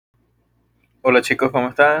Hola chicos, ¿cómo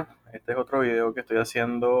están? Este es otro video que estoy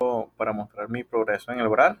haciendo para mostrar mi progreso en el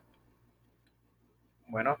BRAWL.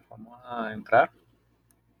 Bueno, vamos a entrar.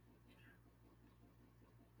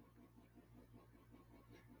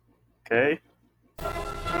 Ok,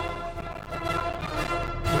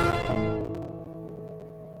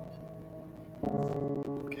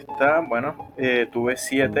 aquí está. Bueno, tuve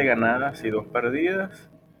 7 ganadas y 2 perdidas.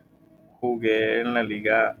 Jugué en la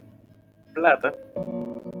Liga Plata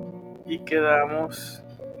y quedamos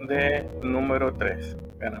de número 3.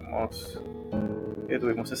 Ganamos,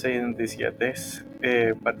 tuvimos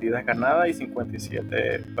 67 partidas ganadas y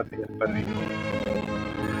 57 partidas perdidas.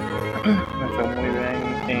 Me fue muy bien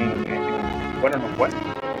bueno, me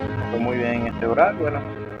fue muy bien en este BRAWL. Bueno,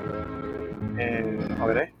 vamos a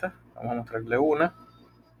ver esta. Vamos a mostrarle una.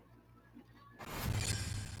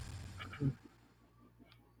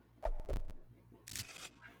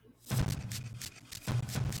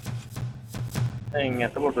 En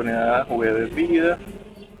esta oportunidad jugué de vida.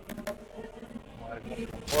 Vamos a ver cómo se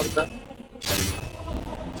comporta.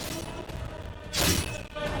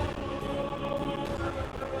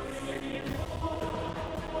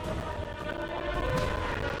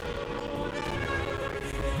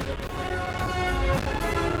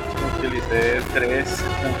 Utilicé 3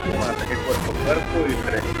 con ataque cuerpo a cuerpo y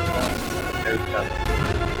 3 con el salto.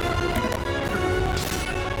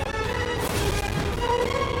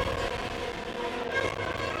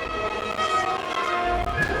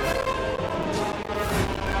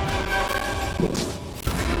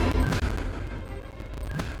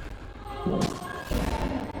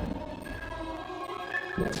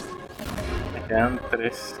 Me quedan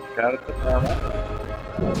 3 cartas nada más.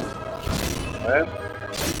 A ver.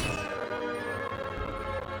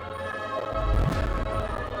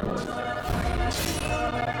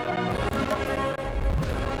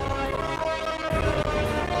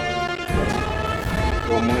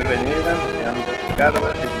 Estuvo muy reñida. Me quedan 2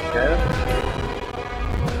 cartas sin caer.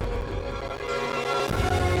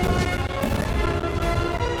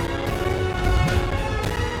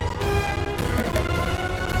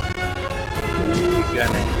 Y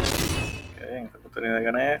gané. Okay, en esta oportunidad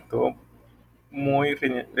gané. Estuvo muy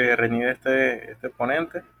reñida este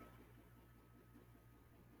oponente.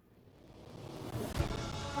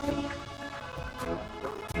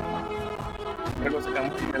 Otra cosa que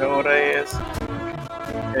vamos a hacer ahora es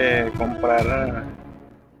comprar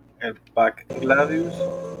el pack Gladius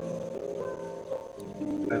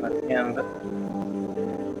de la tienda.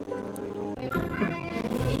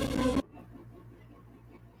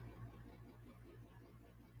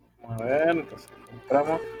 Vamos a ver, entonces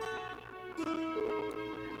compramos.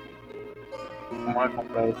 Vamos a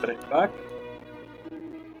comprar 3 packs.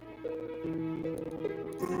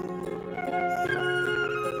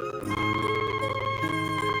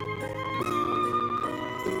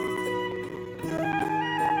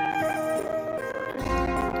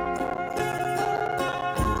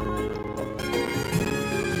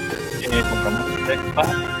 Compramos 3 packs.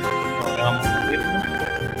 Ahora vamos a abrirlo.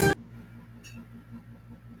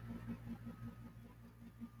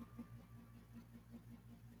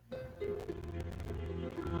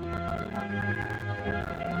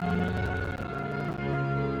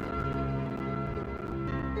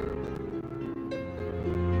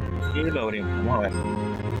 Y lo abrimos. Vamos a ver.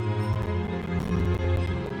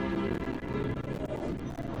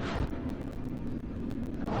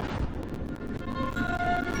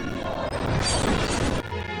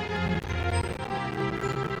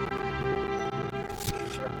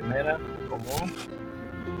 La primera, común,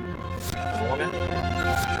 común,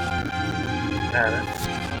 rara,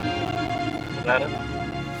 rara,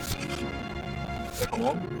 otra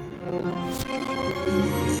común,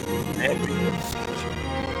 épico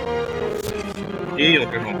y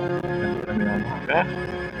otro común. Terminamos acá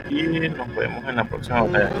y nos vemos en la próxima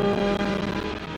batalla.